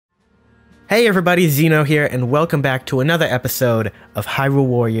Hey everybody, Xeno here, and welcome back to another episode of Hyrule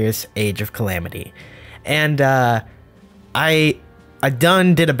Warriors Age of Calamity. And, I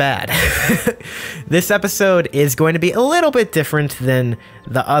done did a bad. This episode is going to be a little bit different than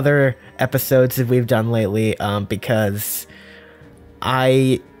the other episodes that we've done lately, because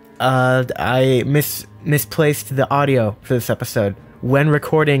I misplaced the audio for this episode. When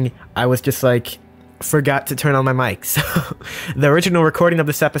recording, I was just like, forgot to turn on my mic. So the original recording of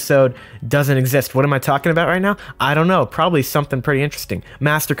this episode doesn't exist. What am I talking about right now? I don't know. Probably something pretty interesting.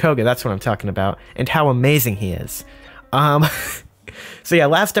 Master Koga, that's what I'm talking about, and how amazing he is. So yeah,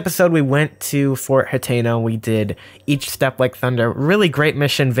 last episode we went to Fort Hateno. We did Each Step Like Thunder. Really great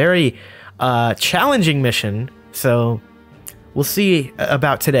mission, very challenging mission. So we'll see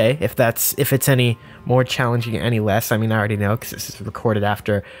about today if it's any more challenging, any less. I mean, I already know because this is recorded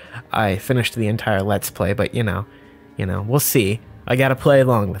after I finished the entire Let's Play, but you know, we'll see. I gotta play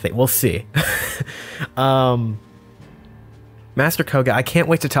along with it. We'll see. Master Koga, I can't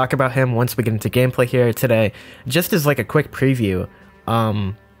wait to talk about him once we get into gameplay here today. Just as like a quick preview,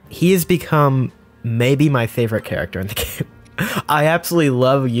 he has become maybe my favorite character in the game. I absolutely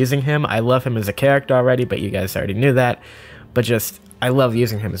love using him. I love him as a character already, but you guys already knew that. But just, I love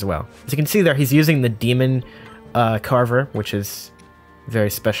using him as well. As you can see there, he's using the Demon Carver, which is a very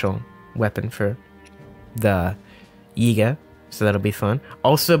special weapon for the Yiga, so that'll be fun.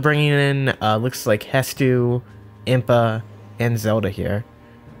 Also bringing in, looks like Hestu, Impa, and Zelda here.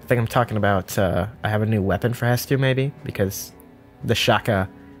 I think I'm talking about, I have a new weapon for Hestu, maybe, because the Shaka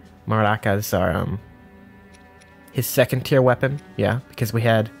Maracas are his second tier weapon. Yeah, because we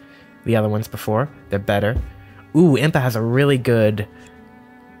had the other ones before. They're better. Ooh, Impa has a really good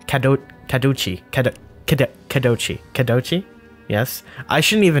Kadochi. Yes. I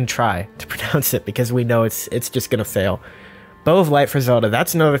shouldn't even try to pronounce it because we know it's just gonna fail. Bow of Light for Zelda.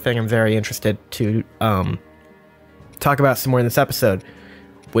 That's another thing I'm very interested to talk about some more in this episode,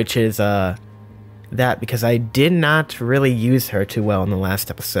 which is that because I did not really use her too well in the last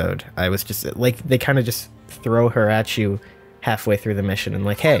episode. I was just like, they kind of just throw her at you halfway through the mission and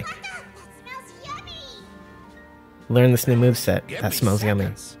like, hey, learn this new moveset. That smells yummy.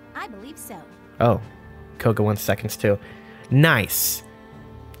 I believe so. Oh, Koga wants seconds too. Nice.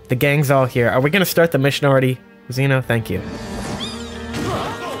 The gang's all here. Are we gonna start the mission already, Xeno? Thank you.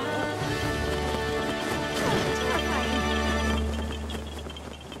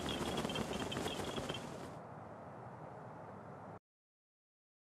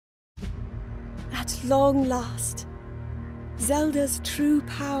 At long last, Zelda's true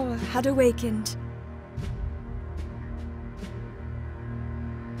power had awakened.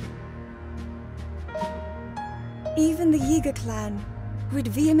 Even the Yiga clan, who had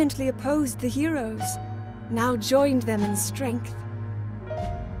vehemently opposed the heroes, now joined them in strength.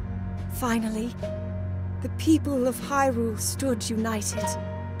 Finally, the people of Hyrule stood united.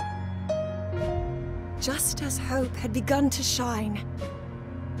 Just as hope had begun to shine,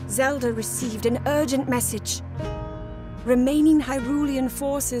 Zelda received an urgent message. Remaining Hyrulean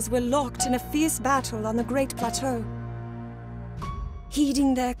forces were locked in a fierce battle on the Great Plateau.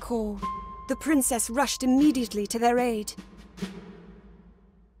 Heeding their call, the princess rushed immediately to their aid.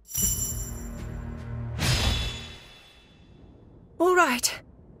 All right,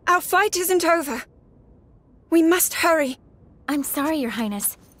 our fight isn't over. We must hurry. I'm sorry, Your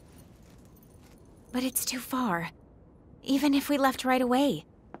Highness. But it's too far. Even if we left right away.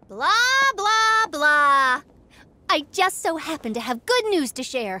 Blah, blah, blah. I just so happen to have good news to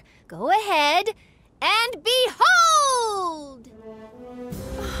share. Go ahead and behold!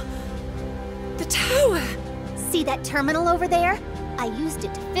 The tower! See that terminal over there? I used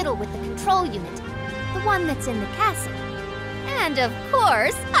it to fiddle with the control unit, the one that's in the castle. And of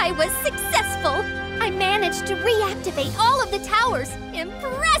course, I was successful. I managed to reactivate all of the towers.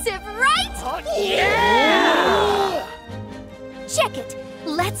 Impressive, right? Oh, yeah! Check it.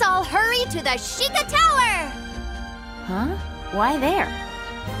 Let's all hurry to the Sheikah Tower! Huh? Why there?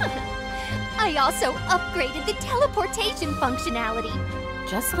 I also upgraded the teleportation functionality.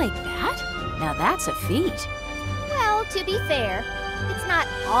 Just like that? Now that's a feat. Well, to be fair, it's not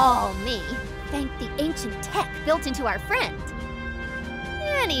all me. Thank the ancient tech built into our friend.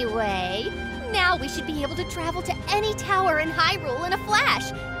 Anyway, now we should be able to travel to any tower in Hyrule in a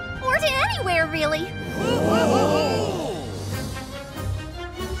flash. Or to anywhere, really.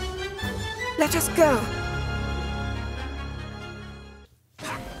 Let us go.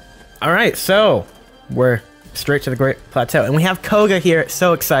 Alright, so we're straight to the Great Plateau, and we have Koga here.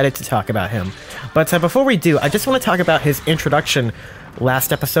 So excited to talk about him. But before we do, I just want to talk about his introduction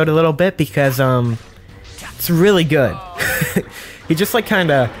last episode a little bit, because it's really good. He just like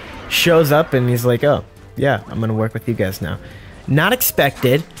kind of shows up and he's like, oh, yeah, I'm gonna work with you guys now. Not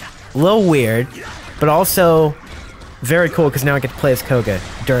expected, a little weird, but also very cool because now I get to play as Koga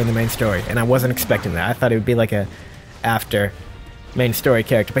during the main story, and I wasn't expecting that. I thought it would be like a after main story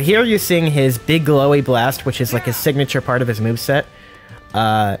character. But here you're seeing his big glowy blast, which is like his signature part of his moveset.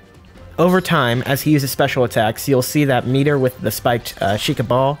 Over time, as he uses special attacks, you'll see that meter with the spiked Yiga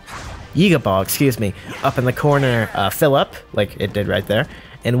ball, excuse me, up in the corner fill up, like it did right there.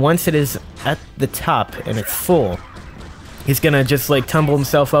 And once it is at the top and it's full, he's gonna just like tumble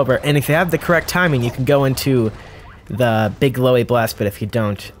himself over. And if you have the correct timing, you can go into the big glowy blast, but if you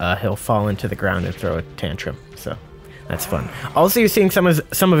don't, he'll fall into the ground and throw a tantrum. So that's fun. Also, you're seeing some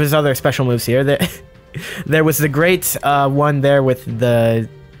of his other special moves here. There was the great one there with the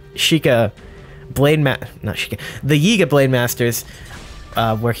Yiga Blade Masters,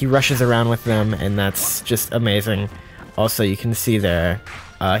 where he rushes around with them, and that's just amazing. Also, you can see there,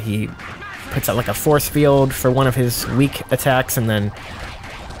 he puts out like a force field for one of his weak attacks, and then,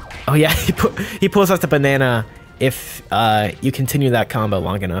 oh yeah, he pulls out the banana if you continue that combo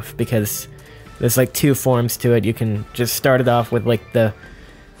long enough, because there's like 2 forms to it. You can just start it off with like the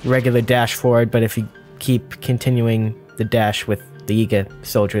regular dash forward, but if you keep continuing the dash with the Yiga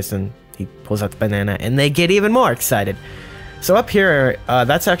soldiers, and he pulls out the banana, and they get even more excited. So up here,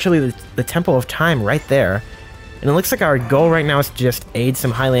 that's actually the Temple of Time right there. And it looks like our goal right now is to just aid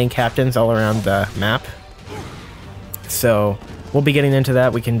some Hylian captains all around the map. So we'll be getting into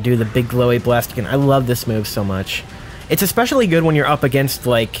that. We can do the big glowy blast again. I love this move so much. It's especially good when you're up against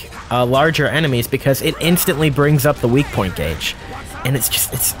like larger enemies, because it instantly brings up the weak point gauge. And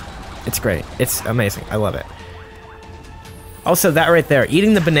it's great. It's amazing. I love it. Also, that right there,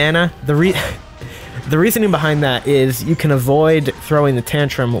 eating the banana, the reasoning behind that is you can avoid throwing the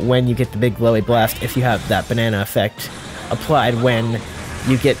tantrum when you get the big glowy blast if you have that banana effect applied when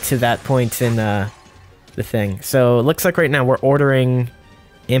you get to that point in the thing. So it looks like right now we're ordering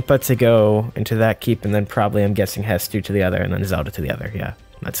Impa to go into that keep, and then probably I'm guessing Hestu to the other, and then Zelda to the other. Yeah,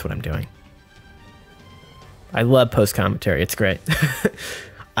 that's what I'm doing. I love post-commentary. It's great.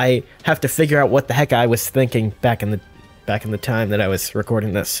 I have to figure out what the heck I was thinking back in the time that I was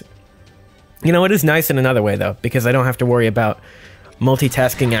recording this. You know, it is nice in another way, though, because I don't have to worry about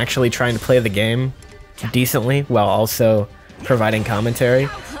multitasking, actually trying to play the game decently while also providing commentary.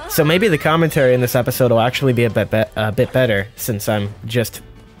 So maybe the commentary in this episode will actually be a bit better, since I'm just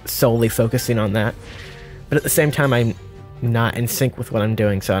solely focusing on that. But at the same time, I'm not in sync with what I'm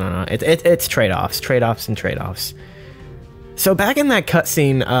doing, so I don't know. It's trade-offs, and trade-offs. So back in that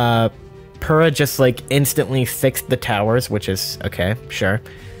cutscene, Purah just like instantly fixed the towers, which is okay, sure.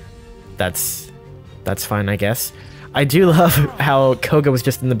 That's fine, I guess. I do love how Koga was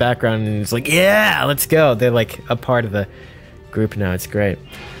just in the background and he's like, yeah, let's go. They're like a part of the group now. It's great.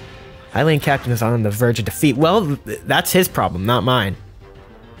 Hylian Captain is on the verge of defeat. Well, that's his problem, not mine.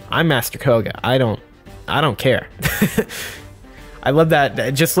 I'm Master Koga. I don't care. I love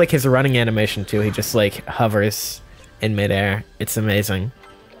that. Just like his running animation too. He just like hovers in midair. It's amazing.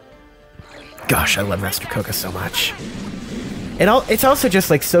 Gosh, I love Master Koga so much. It's also just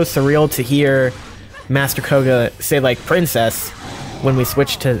like so surreal to hear Master Koga say like princess when we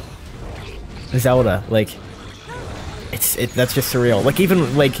switch to Zelda. Like that's just surreal. Like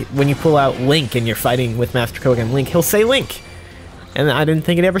even like when you pull out Link and you're fighting with Master Koga and Link, he'll say Link. And I didn't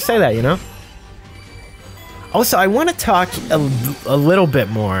think he'd ever say that, you know? Also, I want to talk a little bit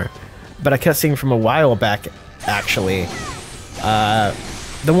more about a cutscene from a while back, actually.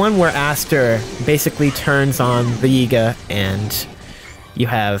 The one where Aster basically turns on the Yiga, and you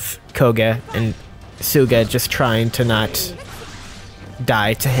have Koga and Suga just trying to not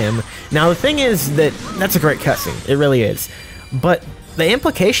die to him. Now, the thing is that's a great cutscene. It really is. But the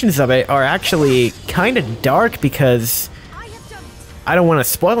implications of it are actually kind of dark, because I don't want to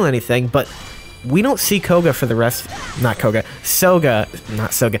spoil anything, but we don't see Koga for the rest... Not Koga. Suga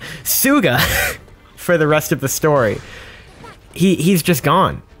for the rest of the story. He's just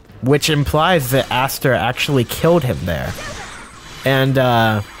gone, which implies that Aster actually killed him there. And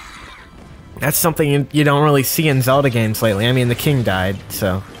that's something you don't really see in Zelda games lately. I mean, the king died,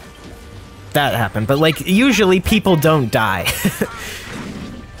 so that happened. But like, usually people don't die.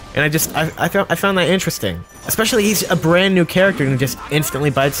 And I found that interesting. Especially he's a brand new character and just instantly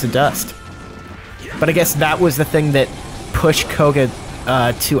bites the dust. But I guess that was the thing that pushed Koga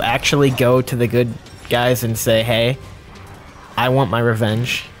to actually go to the good guys and say, hey, I want my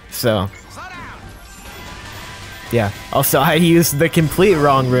revenge. So yeah. Also, I used the complete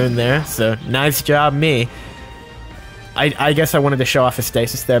wrong rune there, so nice job, me. I guess I wanted to show off his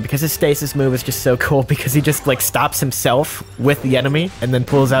stasis there because his stasis move is just so cool because he just like stops himself with the enemy and then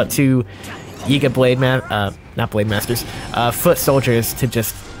pulls out two Yiga not Blade Masters, foot soldiers to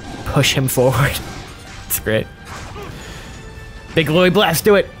just push him forward. It's great. Big glowy blast,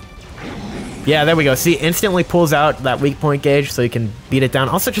 do it! Yeah, there we go. See, instantly pulls out that weak point gauge so you can beat it down.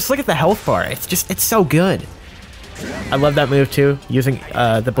 Also, just look at the health bar. It's so good. I love that move too, using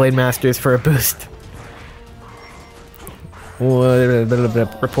the Blade Masters for a boost.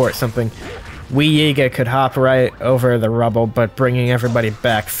 Report something. We Yiga could hop right over the rubble, but bringing everybody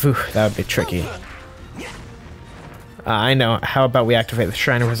back, phew, that would be tricky. I know. How about we activate the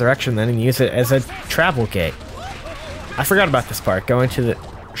Shrine of Resurrection then and use it as a travel gate? I forgot about this part. Go into the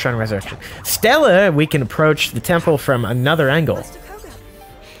Shrine of Resurrection. Stella, we can approach the temple from another angle.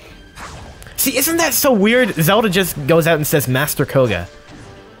 See, isn't that so weird? Zelda just goes out and says Master Koga.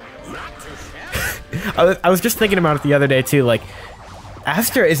 I was just thinking about it the other day too, like,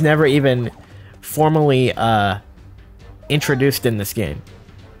 Aster is never even formally introduced in this game.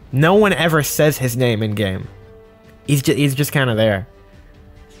 No one ever says his name in game. He's just kind of there.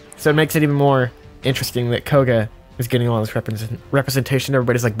 So it makes it even more interesting that Koga is getting all this representation.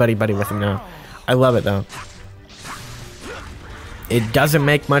 Everybody's like buddy with him now. I love it though. It doesn't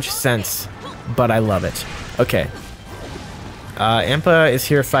make much sense, but I love it. Okay. Impa is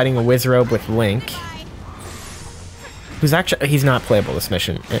here fighting a Wizrobe with Link. Who's actually, he's not playable this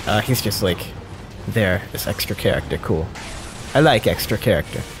mission. He's just like, there, this extra character, cool. I like extra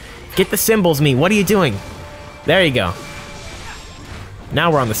character. Get the symbols, me, what are you doing? There you go.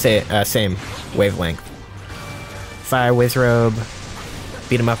 Now we're on the same wavelength. Fire Wizrobe.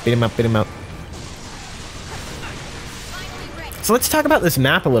 Beat him up, beat him up, beat him up. So let's talk about this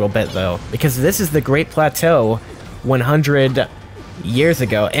map a little bit though, because this is the Great Plateau 100 years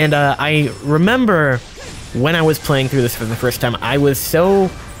ago, and I remember when I was playing through this for the first time, I was so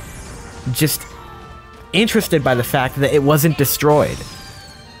just interested by the fact that it wasn't destroyed.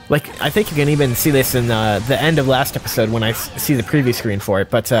 Like, I think you can even see this in the end of last episode when I see the preview screen for it,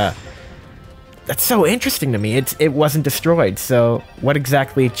 but that's so interesting to me. It wasn't destroyed, so what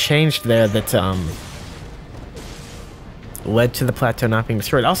exactly changed there that led to the plateau not being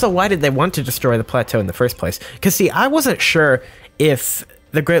destroyed? Also, why did they want to destroy the plateau in the first place? Because, see, I wasn't sure if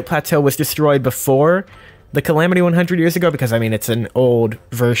the Great Plateau was destroyed before the Calamity 100 years ago, because, I mean, it's an old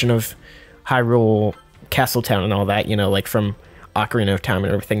version of Hyrule, Castletown, and all that, you know, like from Ocarina of Time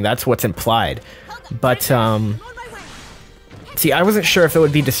and everything. That's what's implied. But, see, I wasn't sure if it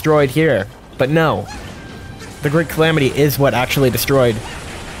would be destroyed here, but no. The Great Calamity is what actually destroyed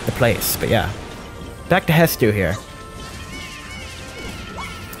the place, but yeah. Back to Hestu here.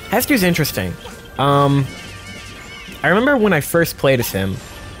 Hestu's interesting. I remember when I first played as him,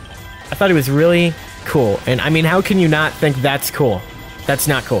 I thought he was really cool. And I mean, how can you not think that's cool? That's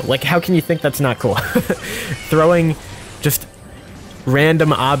not cool. Like, how can you think that's not cool? Throwing just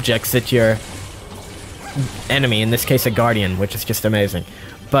random objects at your enemy, in this case a guardian, which is just amazing.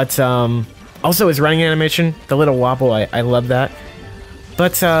 But also his running animation, the little wobble, I love that.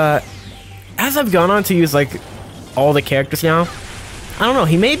 But as I've gone on to use like all the characters now, I don't know,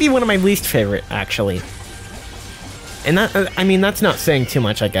 he may be one of my least favorite, actually. And that, I mean, that's not saying too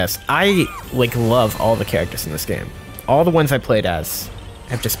much, I guess. I, like, love all the characters in this game. All the ones I played as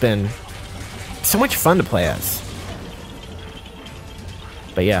have just been so much fun to play as.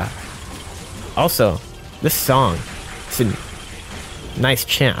 But yeah. Also, this song, it's a nice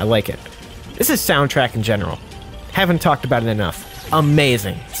chant, I like it. This is soundtrack in general. Haven't talked about it enough.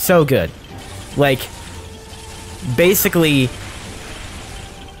 Amazing. So good. Like, basically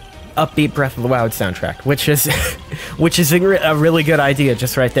upbeat Breath of the Wild soundtrack, which is a really good idea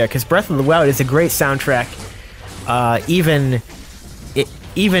just right there, because Breath of the Wild is a great soundtrack,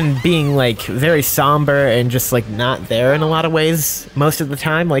 even being like very somber and just like not there in a lot of ways most of the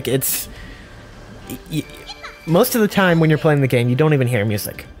time. Like, it's most of the time when you're playing the game, you don't even hear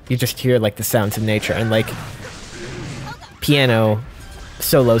music, you just hear like the sounds of nature and like piano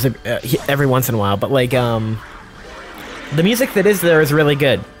solos every once in a while, but like the music that is there is really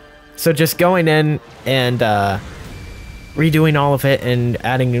good. So just going in and redoing all of it and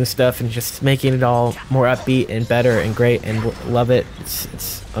adding new stuff and just making it all more upbeat and better and great and love it.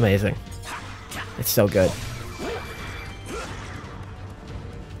 It's amazing. It's so good.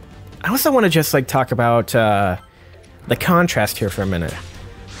 I also want to just like talk about the contrast here for a minute,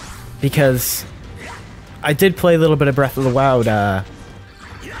 because I did play a little bit of Breath of the Wild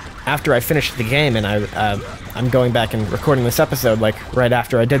after I finished the game, and I'm going back and recording this episode like right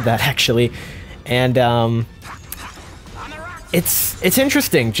after I did that, actually. And it's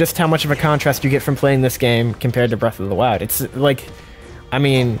interesting just how much of a contrast you get from playing this game compared to Breath of the Wild. It's like, I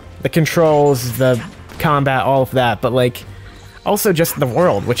mean, the controls, the combat, all of that, but like, also just the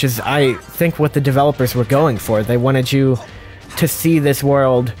world, which is, I think, what the developers were going for. They wanted you to see this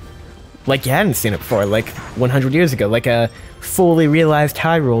world like you hadn't seen it before, like 100 years ago, like a fully realized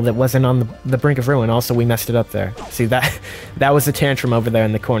Hyrule that wasn't on the brink of ruin. Also, we messed it up there. See, that was a tantrum over there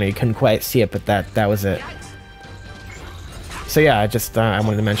in the corner. You couldn't quite see it, but that was it. So yeah, I just I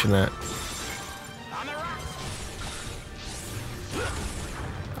wanted to mention that.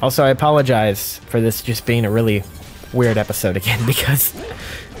 Also, I apologize for this just being a really weird episode again, because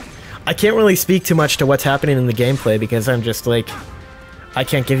I can't really speak too much to what's happening in the gameplay, because I'm just like, I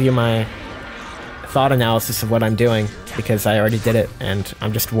can't give you my thought analysis of what I'm doing, because I already did it, and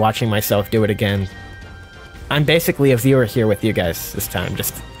I'm just watching myself do it again. I'm basically a viewer here with you guys this time,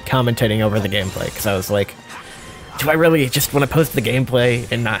 just commentating over the gameplay, because I was like, do I really just want to post the gameplay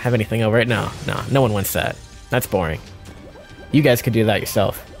and not have anything over it? No, no one wants that. That's boring. You guys could do that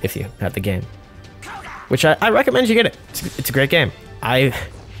yourself if you have the game. Which I recommend you get it. It's a great game. I've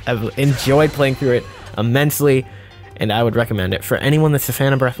enjoyed playing through it immensely, and I would recommend it for anyone that's a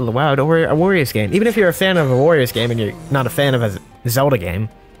fan of Breath of the Wild or a Warriors game. Even if you're a fan of a Warriors game and you're not a fan of a Zelda game,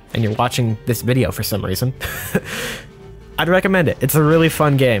 and you're watching this video for some reason, I'd recommend it. It's a really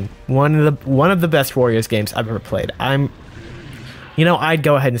fun game. One of the best Warriors games I've ever played. You know, I'd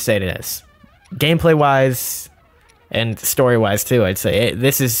go ahead and say it is. Gameplay-wise, and story-wise too, I'd say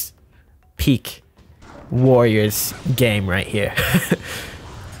this is peak Warriors game right here.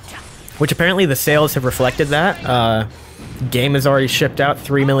 Which apparently the sales have reflected that. Game has already shipped out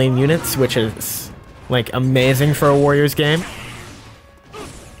 3 million units, which is like amazing for a Warriors game.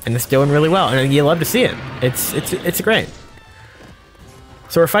 And it's doing really well, and you love to see it. It's great.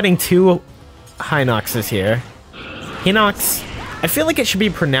 So we're fighting two Hinoxes here. Hinox, I feel like it should be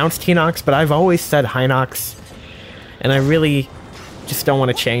pronounced Hinox, but I've always said Hinox, and I really just don't want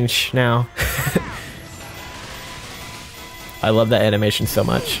to change now. I love that animation so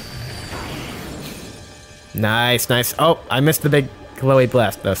much. Nice, nice. Oh, I missed the big glowy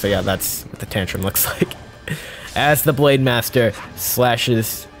blast though, so yeah, that's what the tantrum looks like. As the Blade Master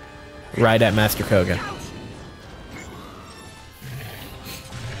slashes right at Master Koga.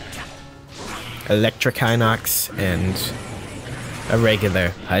 Electric Hinox and a regular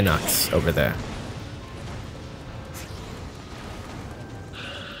Hinox over there.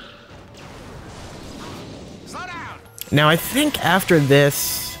 Now I think after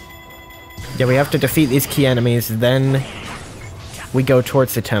this, yeah, we have to defeat these key enemies, then we go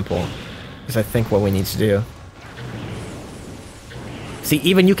towards the temple, is I think what we need to do. See,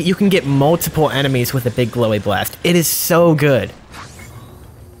 even you can get multiple enemies with a big glowy blast. It is so good.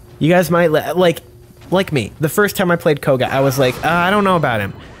 You guys might like me. The first time I played Koga, I was like, I don't know about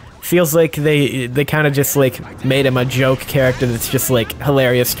him. Feels like they kind of just like made him a joke character that's just like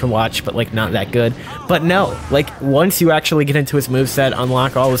hilarious to watch, but like not that good. But no, like once you actually get into his moveset,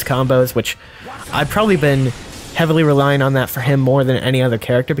 unlock all his combos, which I've probably been heavily relying on that for him more than any other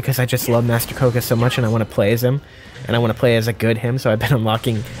character, because I just love Master Koga so much and I want to play as him, and I want to play as a good him, so I've been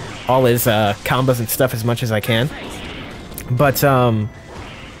unlocking all his combos and stuff as much as I can. But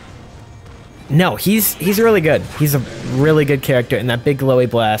no, he's really good. He's a really good character, and that big glowy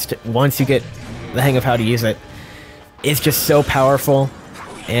blast, once you get the hang of how to use it, is just so powerful,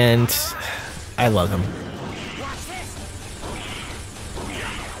 and I love him.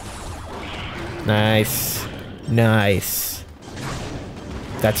 Nice. Nice.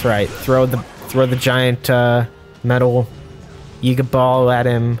 That's right. Throw the giant metal Yiga ball at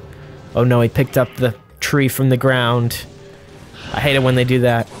him. Oh no, he picked up the tree from the ground. I hate it when they do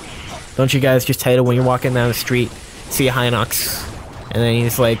that. Don't you guys just hate it when you're walking down the street, see a Hinox, and then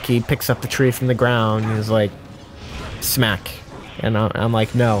he's like, he picks up the tree from the ground, and he's like, smack. And I'm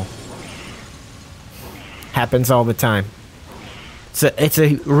like, no. Happens all the time. It's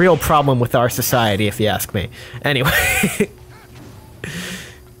a real problem with our society, if you ask me. Anyway.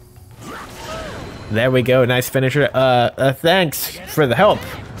 There we go, nice finisher. Thanks for the help.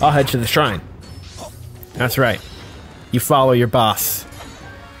 I'll head to the shrine. That's right. You follow your boss.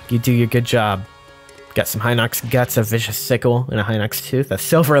 You do your good job. Got some Hinox guts, a vicious sickle, and a Hinox tooth. A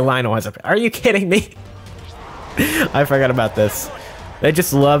silver Lionel has a... Are you kidding me? I forgot about this. They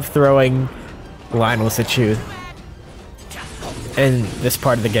just love throwing Lionels at you in this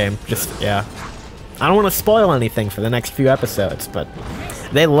part of the game. Just, yeah. I don't want to spoil anything for the next few episodes, but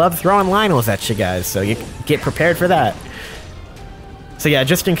they love throwing Lionels at you guys, so you get prepared for that. So yeah,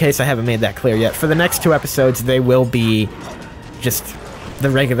 just in case I haven't made that clear yet, for the next 2 episodes, they will be just the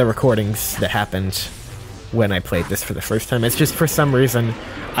regular recordings that happened when I played this for the first time. It's just for some reason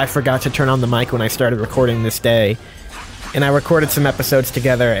I forgot to turn on the mic when I started recording this day. And I recorded some episodes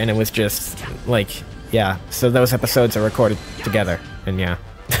together, and it was just, like, yeah. So those episodes are recorded together, and yeah.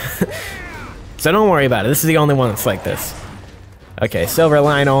 So don't worry about it. This is the only one that's like this. Okay, Silver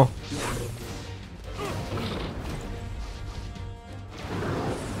Lionel.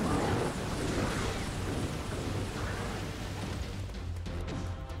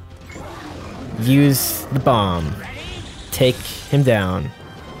 Use the bomb. Take him down.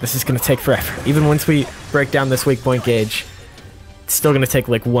 This is gonna take forever. Even once we break down this weak point gauge, it's still gonna take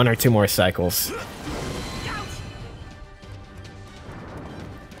like 1 or 2 more cycles.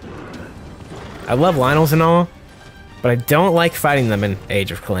 I love Lionels and all, but I don't like fighting them in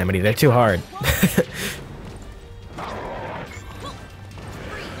Age of Calamity. They're too hard.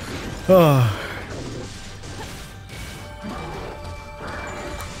 Oh.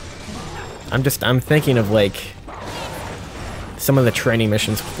 I'm thinking of like some of the training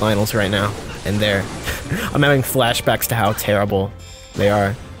missions with Lionels right now, and I'm having flashbacks to how terrible they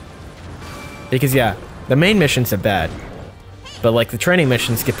are. Because yeah, the main missions are bad, but like the training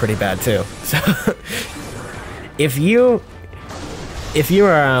missions get pretty bad too. So if you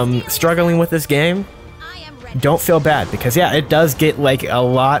are struggling with this game, don't feel bad, because yeah, it does get like a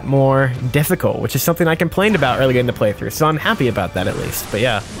lot more difficult, which is something I complained about earlier in the playthrough, so I'm happy about that at least. But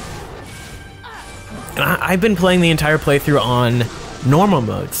yeah. And I've been playing the entire playthrough on normal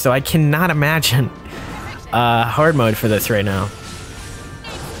mode, so I cannot imagine hard mode for this right now.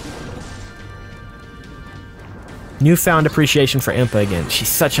 Newfound appreciation for Impa again. She's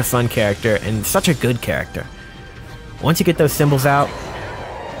such a fun character and such a good character. Once you get those symbols out,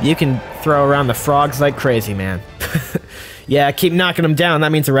 you can throw around the frogs like crazy, man. Yeah, keep knocking them down.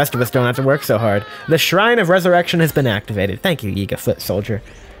 That means the rest of us don't have to work so hard. The Shrine of Resurrection has been activated. Thank you, Yiga Foot Soldier.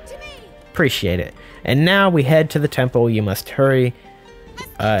 Appreciate it. And now we head to the temple. You must hurry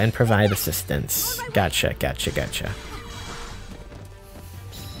and provide assistance. Gotcha, gotcha, gotcha.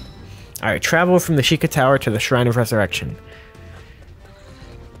 Alright, travel from the Sheikah Tower to the Shrine of Resurrection.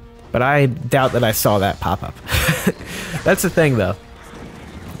 But I doubt that I saw that pop up. That's the thing, though.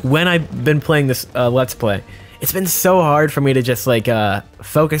 When I've been playing this Let's Play, it's been so hard for me to just, like,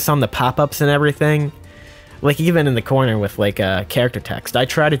 focus on the pop-ups and everything. Like, even in the corner with, like, character text. I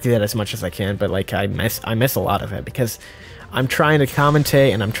try to do that as much as I can, but, like, I miss a lot of it, because I'm trying to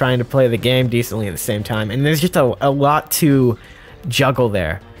commentate and I'm trying to play the game decently at the same time. And there's just a lot to juggle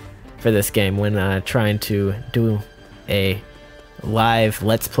there for this game when trying to do a live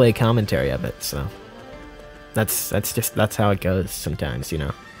Let's Play commentary of it, so... That's how it goes sometimes, you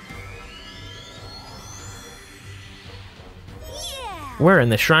know. We're in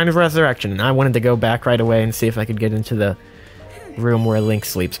the Shrine of Resurrection, and I wanted to go back right away and see if I could get into the room where Link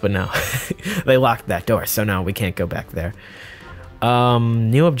sleeps, but no. They locked that door, so no, we can't go back there.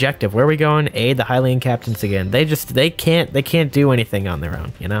 New objective. Where are we going? Aid the Hylian captains again. They can't do anything on their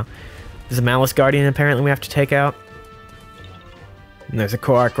own, you know? There's a Malice Guardian apparently we have to take out. And there's a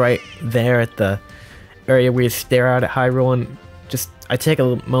Korok right there at the area where you stare out at Hyrule, and I take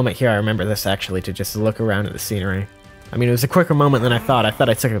a moment here, I remember this actually, to just look around at the scenery. I mean, it was a quicker moment than I thought. I thought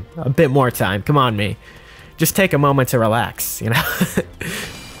I took a bit more time. Come on, me. Just take a moment to relax, you know?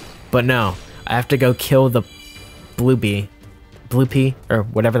 But no, I have to go kill the Blue Pea, or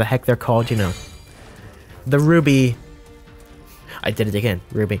whatever the heck they're called, you know. The Ruby... I did it again,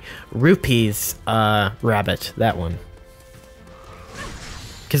 Ruby. Rupee's rabbit, that one.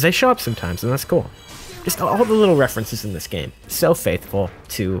 Because they show up sometimes, and that's cool. Just all the little references in this game. So faithful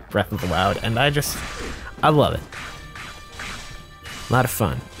to Breath of the Wild, and I love it. A lot of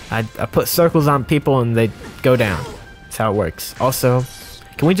fun. I put circles on people and they go down. That's how it works. Also,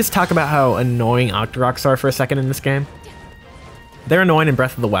 can we just talk about how annoying Octoroks are for a second in this game? They're annoying in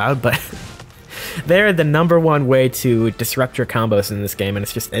Breath of the Wild, but they're the #1 way to disrupt your combos in this game, and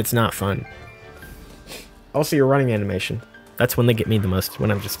it's not fun. Also, your running animation. That's when they get me the most,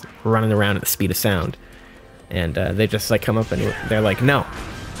 when I'm just running around at the speed of sound. And they just like come up and they're like, no.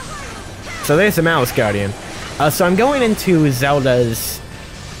 So there's the Malice Guardian. So I'm going into Zelda's,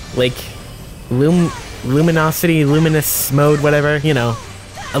 like, luminous mode, whatever, you know,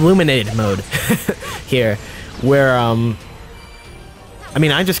 illuminated mode here, where, I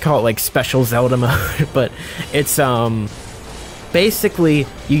mean, I just call it, like, special Zelda mode, but it's, basically,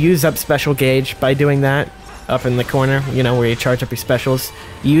 you use up special gauge by doing that, up in the corner, you know, where you charge up your specials.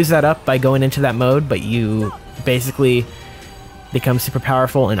 You use that up by going into that mode, but you basically become super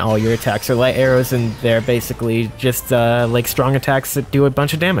powerful, and all your attacks are light arrows, and they're basically just like strong attacks that do a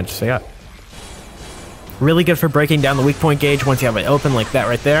bunch of damage. So yeah, really good for breaking down the weak point gauge once you have it open like that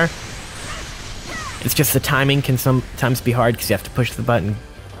right there. It's just the timing can sometimes be hard because you have to push the button,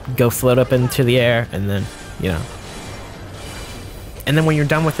 go float up into the air, and then, you know. And then when you're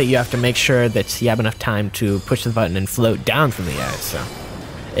done with it, you have to make sure that you have enough time to push the button and float down from the air, so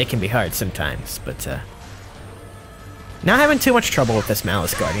it can be hard sometimes, but not having too much trouble with this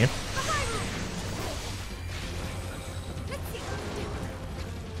Malice Guardian.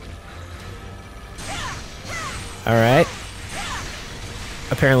 Alright.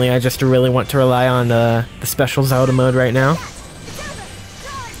 Apparently I just really want to rely on the special Zelda mode right now.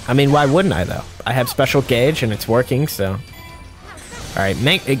 I mean, why wouldn't I, though? I have special gauge and it's working, so... Alright,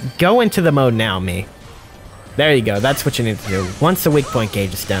 go into the mode now, me. There you go, that's what you need to do. Once the weak point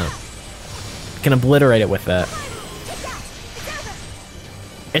gauge is down. You can obliterate it with that.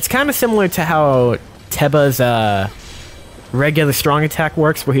 It's kind of similar to how Teba's regular strong attack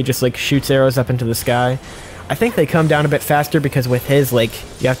works, where he just, like, shoots arrows up into the sky. I think they come down a bit faster because with his, like,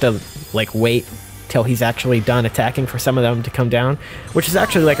 you have to, like, wait till he's actually done attacking for some of them to come down, which is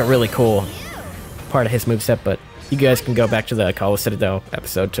actually, like, a really cool part of his moveset, but you guys can go back to the Call of Citadel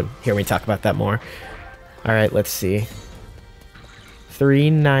episode to hear me talk about that more. Alright, let's see.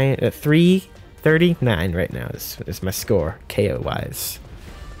 339 right now is my score, KO-wise.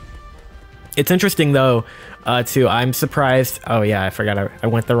 It's interesting, though, too. I'm surprised. Oh, yeah, I forgot. I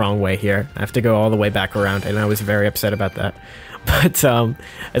went the wrong way here. I have to go all the way back around, and I was very upset about that. But,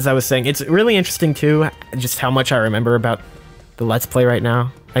 as I was saying, it's really interesting, too, just how much I remember about the Let's Play right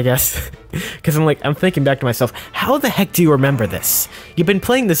now, I guess. Because I'm thinking back to myself, how the heck do you remember this? You've been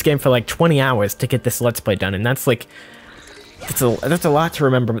playing this game for, like, 20 hours to get this Let's Play done, and that's, like... That's a lot to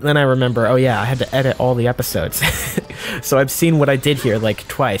remember, but then I remember, oh yeah, I had to edit all the episodes. So I've seen what I did here, like,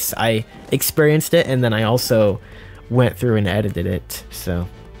 twice. I experienced it, and then I also went through and edited it, so,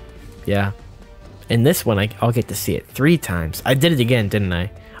 yeah. In this one, I'll get to see it 3 times. I did it again, didn't I?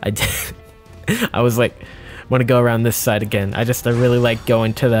 I did. I was like, I want to go around this side again. I really like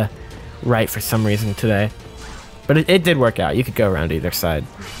going to the right for some reason today. But it did work out. You could go around either side.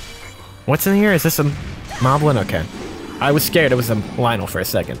 What's in here? Is this a Moblin? Okay. I was scared it was a Lionel for a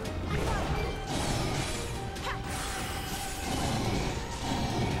second.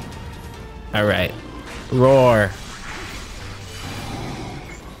 Alright. Roar.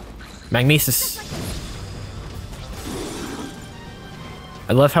 Magnesis.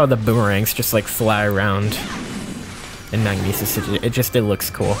 I love how the boomerangs just like fly around in Magnesis. It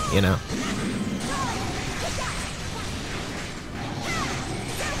looks cool, you know.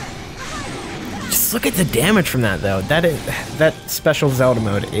 Look at the damage from that, though. That special Zelda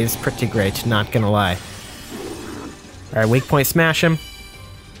mode is pretty great, not gonna lie. Alright, weak point smash him.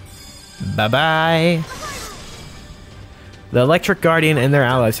 Bye-bye. The Electric Guardian and their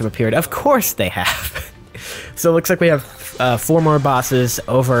allies have appeared. Of course they have. So it looks like we have 4 more bosses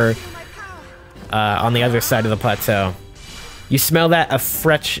over on the other side of the plateau. You smell that? A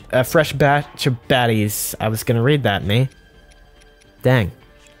fresh batch of baddies. I was gonna read that, me. Dang.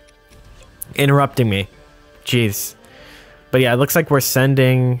 Interrupting me. Jeez. But yeah, it looks like we're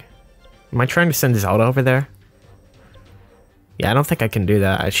sending... Am I trying to send Zelda over there? Yeah, I don't think I can do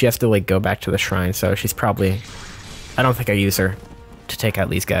that. She has to, like, go back to the shrine, so she's probably... I don't think I use her to take out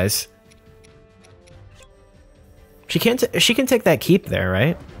these guys. She can take that keep there,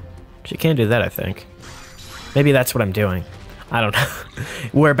 right? She can do that, I think. Maybe that's what I'm doing. I don't know.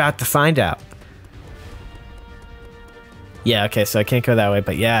 We're about to find out. Yeah, okay, so I can't go that way,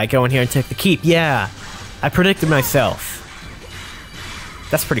 but yeah, I go in here and take the keep. Yeah! I predicted myself.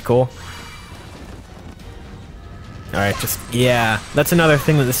 That's pretty cool. Alright, yeah. That's another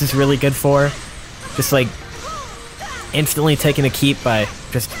thing that this is really good for. Just, like, instantly taking a keep by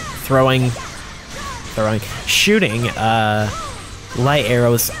just shooting, light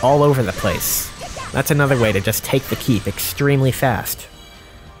arrows all over the place. That's another way to just take the keep extremely fast.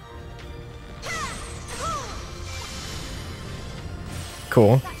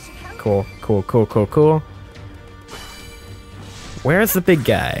 Cool. Cool. Where's the big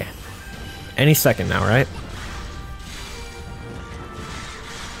guy? Any second now, right?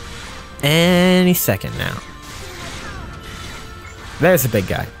 Any second now. There's the big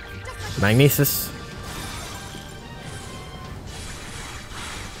guy. Magnesis.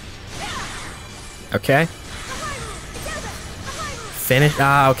 Okay. Finish.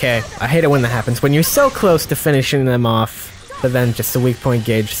 Ah, okay. I hate it when that happens. When you're so close to finishing them off, but then just the weak point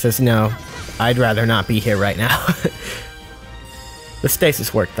gauge says, no, I'd rather not be here right now. The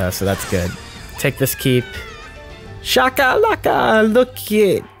stasis worked, though, so that's good. Take this keep. Shaka laka, look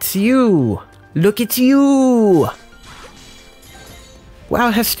at you. Look at you.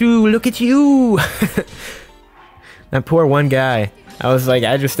 Wow, Hestu, look at you. That poor one guy. I was like,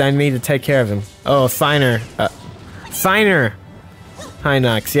 I need to take care of him. Oh, Finer. Finer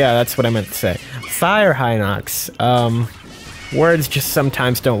Hinox. Yeah, that's what I meant to say. Fire Hinox. Words just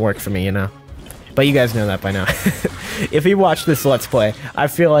sometimes don't work for me, you know? But you guys know that by now. If you watch this Let's Play, I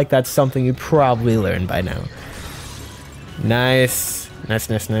feel like that's something you probably learned by now. Nice.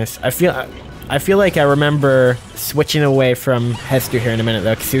 Nice. I feel like I remember switching away from Hester here in a minute,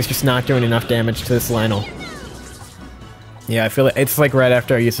 though, because he was just not doing enough damage to this Lionel. Yeah, I feel like it's like right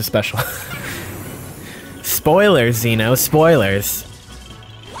after I use a special. Spoilers, Xeno, spoilers.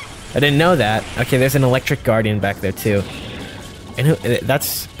 I didn't know that. Okay, there's an electric guardian back there, too. And who,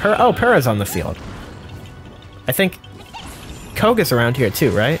 that's... Oh, Purah's on the field. I think Koga's around here,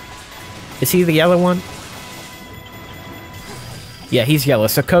 too, right? Is he the yellow one? Yeah, he's yellow,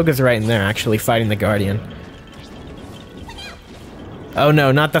 so Koga's right in there, actually, fighting the guardian. Oh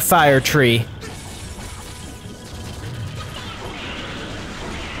no, not the fire tree.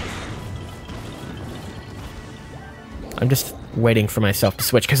 I'm just waiting for myself to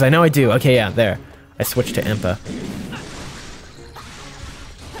switch, because I know I do. Okay, yeah, there. I switched to Impa.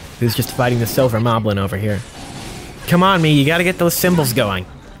 Who's just fighting the silver moblin over here. Come on, me, you gotta get those symbols going.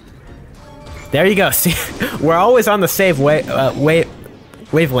 There you go. See, we're always on the same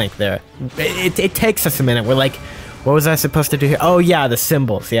wavelength there. It takes us a minute. We're like, what was I supposed to do here? Oh yeah, the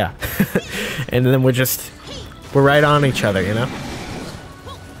symbols, yeah. And then we're right on each other, you know?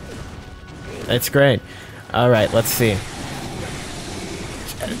 It's great. Alright, let's see.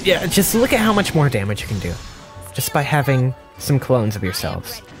 Yeah, just look at how much more damage you can do. Just by having some clones of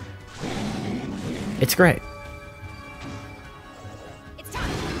yourselves. It's great.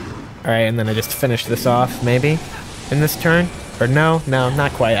 Alright, and then I just finish this off, maybe? In this turn? Or no? No,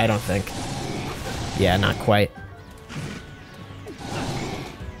 not quite, I don't think. Yeah, not quite.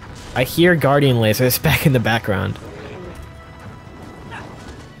 I hear Guardian lasers back in the background.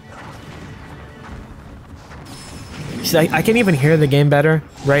 See, I can even hear the game better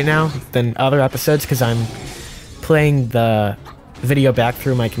right now than other episodes because I'm playing the video back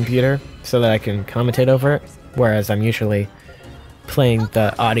through my computer so that I can commentate over it, whereas I'm usually playing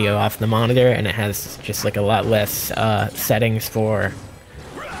the audio off the monitor and it has just like a lot less settings for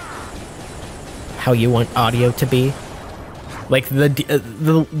how you want audio to be. Like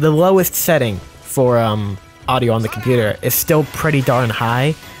the lowest setting for audio on the computer is still pretty darn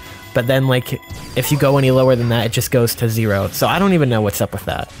high, but then like if you go any lower than that, it just goes to 0. So I don't even know what's up with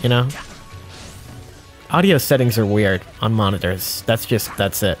that, you know? Audio settings are weird on monitors. That's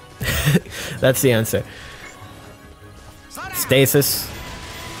it. That's the answer. Stasis.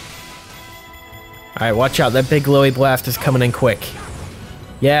 Alright, watch out. That big glowy blast is coming in quick.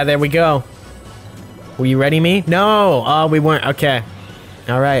 Yeah, there we go. Were you ready, me? No! Oh, we weren't. Okay.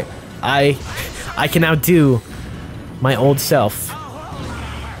 Alright. I can outdo my old self.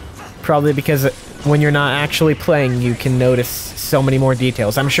 Probably because when you're not actually playing, you can notice so many more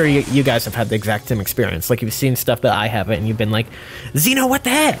details. I'm sure you guys have had the exact same experience. Like, you've seen stuff that I haven't, and you've been like, Xeno, what the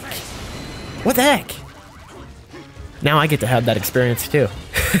heck? What the heck? Now I get to have that experience, too.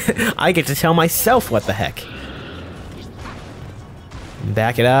 I get to tell myself what the heck.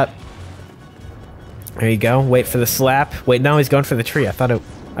 Back it up. There you go. Wait for the slap. Wait, no, he's going for the tree. I thought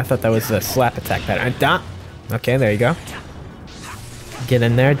that was a slap attack pattern. Okay, there you go. Get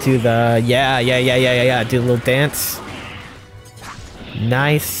in there, do the... Yeah. Do a little dance.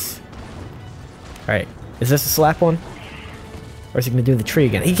 Nice. Alright. Is this a slap one? Or is he going to do the tree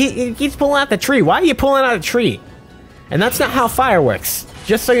again? He keeps pulling out the tree. Why are you pulling out a tree? And that's not how fire works.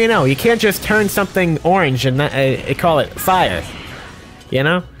 Just so you know, you can't just turn something orange and call it fire. You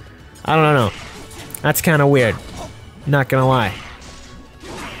know? I don't know. That's kind of weird. Not gonna lie.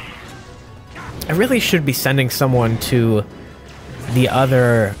 I really should be sending someone to the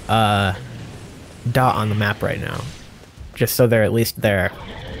other dot on the map right now. Just so they're at least there.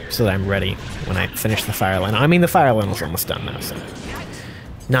 So that I'm ready when I finish the fire line. I mean, the fire line was almost done now, so...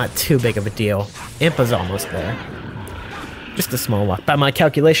 Not too big of a deal. Impa's almost there. Just a small walk. By my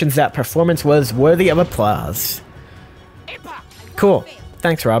calculations, that performance was worthy of applause. Cool.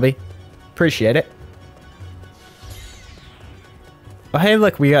 Thanks, Robbie. Appreciate it. Oh, hey,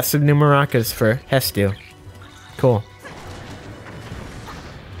 look, we got some new maracas for Hestu. Cool.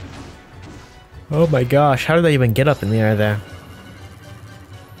 Oh my gosh, how did I even get up in the air there?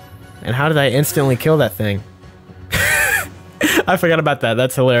 And how did I instantly kill that thing? I forgot about that.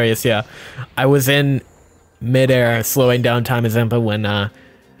 That's hilarious, yeah. I was in midair slowing down time as Impa when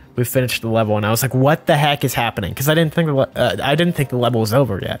we finished the level, and I was like, what the heck is happening? Because I didn't think the level was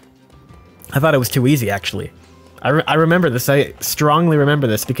over yet. I thought it was too easy, actually. I remember this. I strongly remember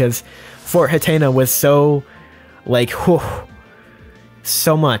this because Fort Hatena was so, like, whew.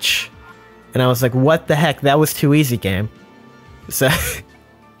 so much. And I was like, what the heck? That was too easy, game. So,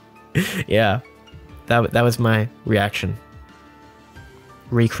 yeah. That was my reaction.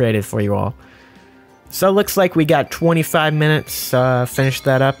 Recreated for you all. So it looks like we got 25 minutes. Finished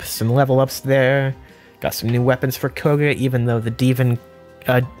that up. Some level ups there. Got some new weapons for Koga, even though the Demon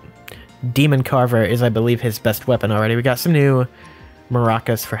Carver is, I believe, his best weapon already. We got some new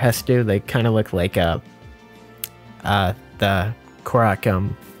maracas for Hestu. They kind of look like the Korak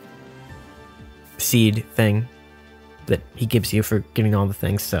seed thing that he gives you for getting all the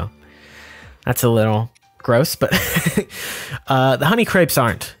things, so that's a little gross, but the honey crepes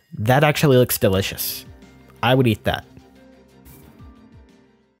aren't. That actually looks delicious. I would eat that.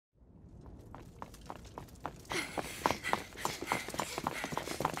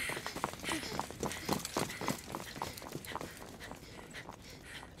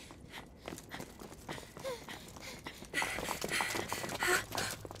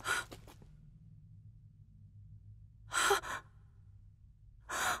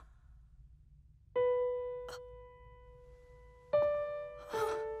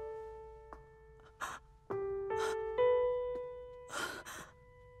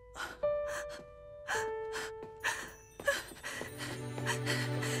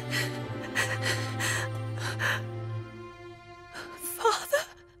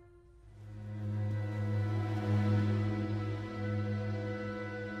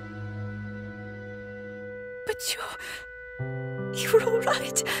 But you're all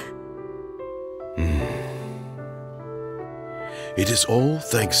right. It is all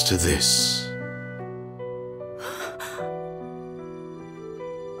thanks to this.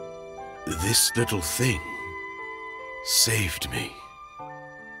 This little thing saved me.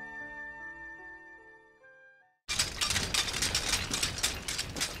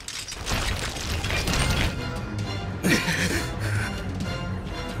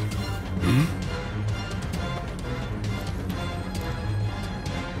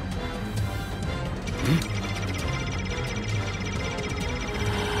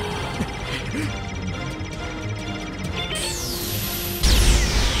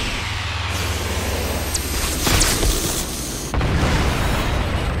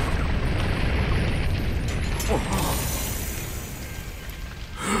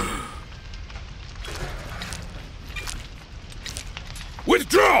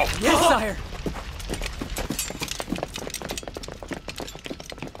 Withdraw! Yes, sire!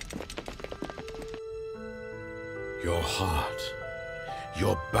 Your heart,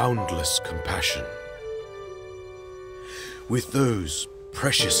 your boundless compassion. With those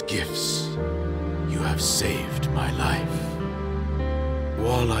precious gifts, you have saved my life.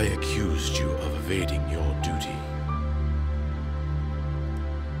 While I accused you of evading your duty,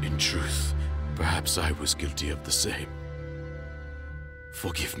 in truth, perhaps I was guilty of the same.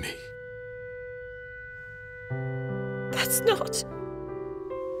 Forgive me. That's not...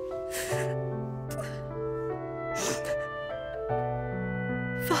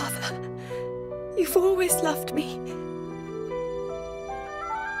 Father, you've always loved me.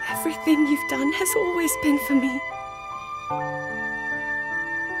 Everything you've done has always been for me.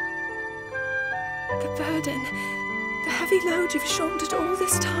 The burden, the heavy load you've shouldered all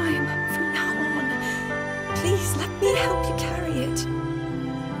this time, from now on, please let me help you carry it.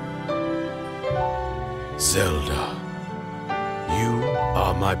 Zelda, you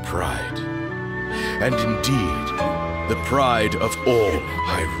are my pride, and indeed, the pride of all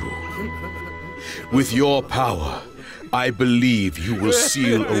Hyrule. With your power, I believe you will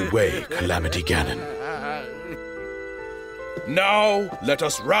seal away Calamity Ganon. Now, let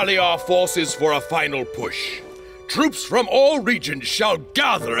us rally our forces for a final push. Troops from all regions shall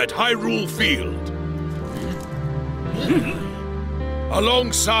gather at Hyrule Field.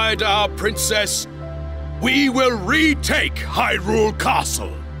 Alongside our princess, we will retake Hyrule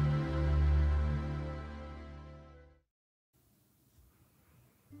Castle.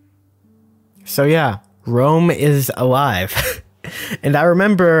 So yeah, Rome is alive. And I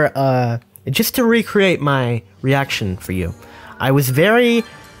remember, just to recreate my reaction for you, I was very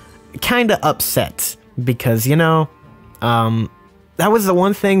kind of upset because, you know, that was the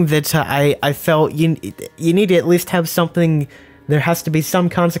one thing that I felt you need to at least have something, there has to be some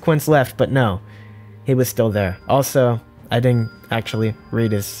consequence left, but no, he was still there. Also, I didn't actually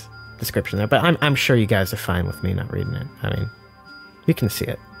read his description there, but I'm sure you guys are fine with me not reading it. I mean, you can see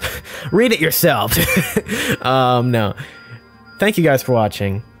it. Read it yourself. No. Thank you guys for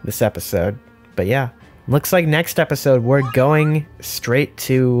watching this episode. But yeah, looks like next episode we're going straight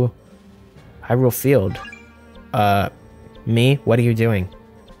to Hyrule Field. Me, what are you doing?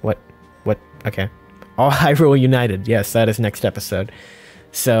 What? Okay. All Hyrule United. Yes, that is next episode.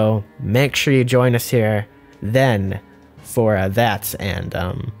 So make sure you join us here then for that.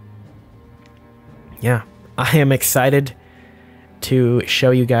 And yeah, I am excited to show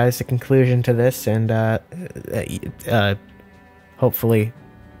you guys the conclusion to this, and hopefully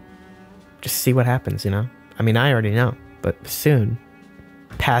just see what happens, you know? I mean, I already know, but soon,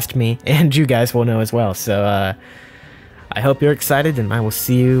 past me, and you guys will know as well. So I hope you're excited, and I will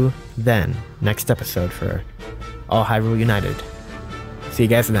see you then, next episode for All Hyrule United. See you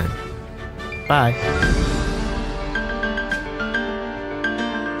guys then. Bye.